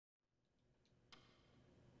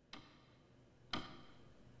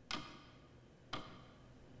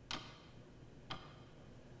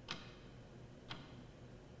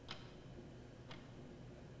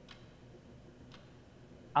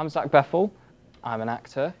I'm Zach Bethel. I'm an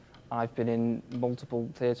actor. I've been in multiple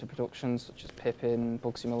theatre productions such as Pippin,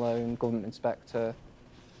 Bugsy Malone, Government Inspector.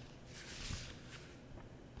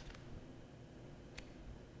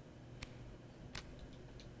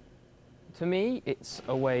 To me, it's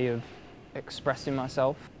a way of expressing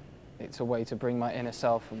myself. It's a way to bring my inner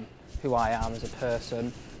self and who I am as a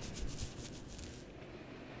person.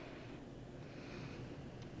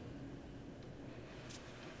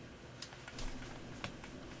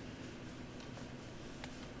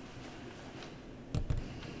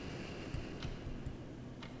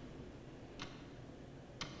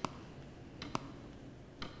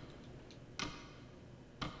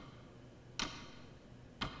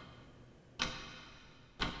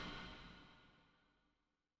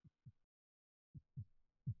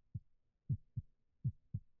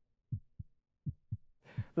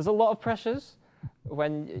 There's a lot of pressures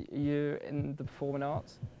when you're in the performing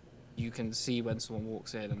arts. You can see when someone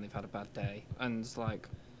walks in and they've had a bad day, and like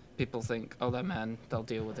people think, oh, they're men, they'll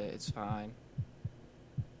deal with it, it's fine.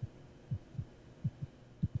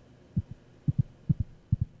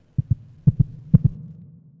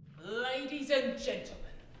 Ladies and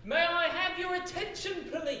gentlemen, may I have your attention,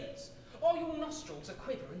 please? Are your nostrils a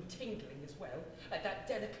quiver and tingling as well at that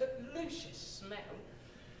delicate, luscious smell?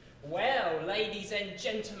 Well, ladies and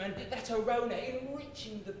gentlemen, that aroma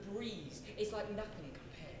enriching the breeze is like nothing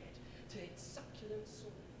compared to its succulent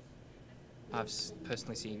source. I've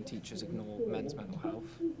personally seen teachers ignore men's mental health.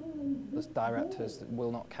 There's directors that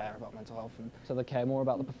will not care about mental health, and so they care more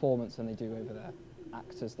about the performance than they do over their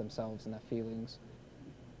actors themselves and their feelings.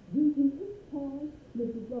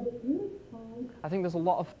 I think there's a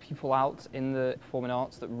lot of people out in the performing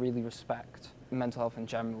arts that really respect mental health in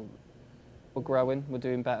general. We're growing, we're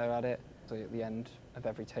doing better at it. So at the end of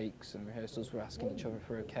every takes and rehearsals, we're asking each other if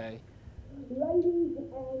we're okay. Ladies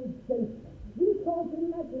and gentlemen, you can't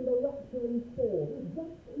imagine the rapture in store.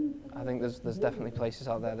 I think there's definitely places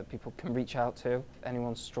out there that people can reach out to. If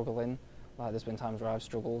anyone's struggling, like there's been times where I've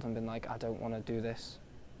struggled and been like, I don't want to do this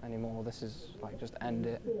anymore. This is like, just end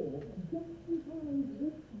it. Just behind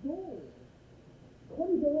this door.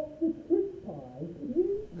 Conjure up the trick pie.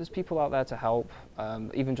 There's people out there to help,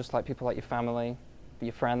 even just like people like your family,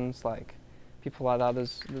 your friends, like people like that.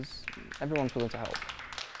 Everyone's willing to help.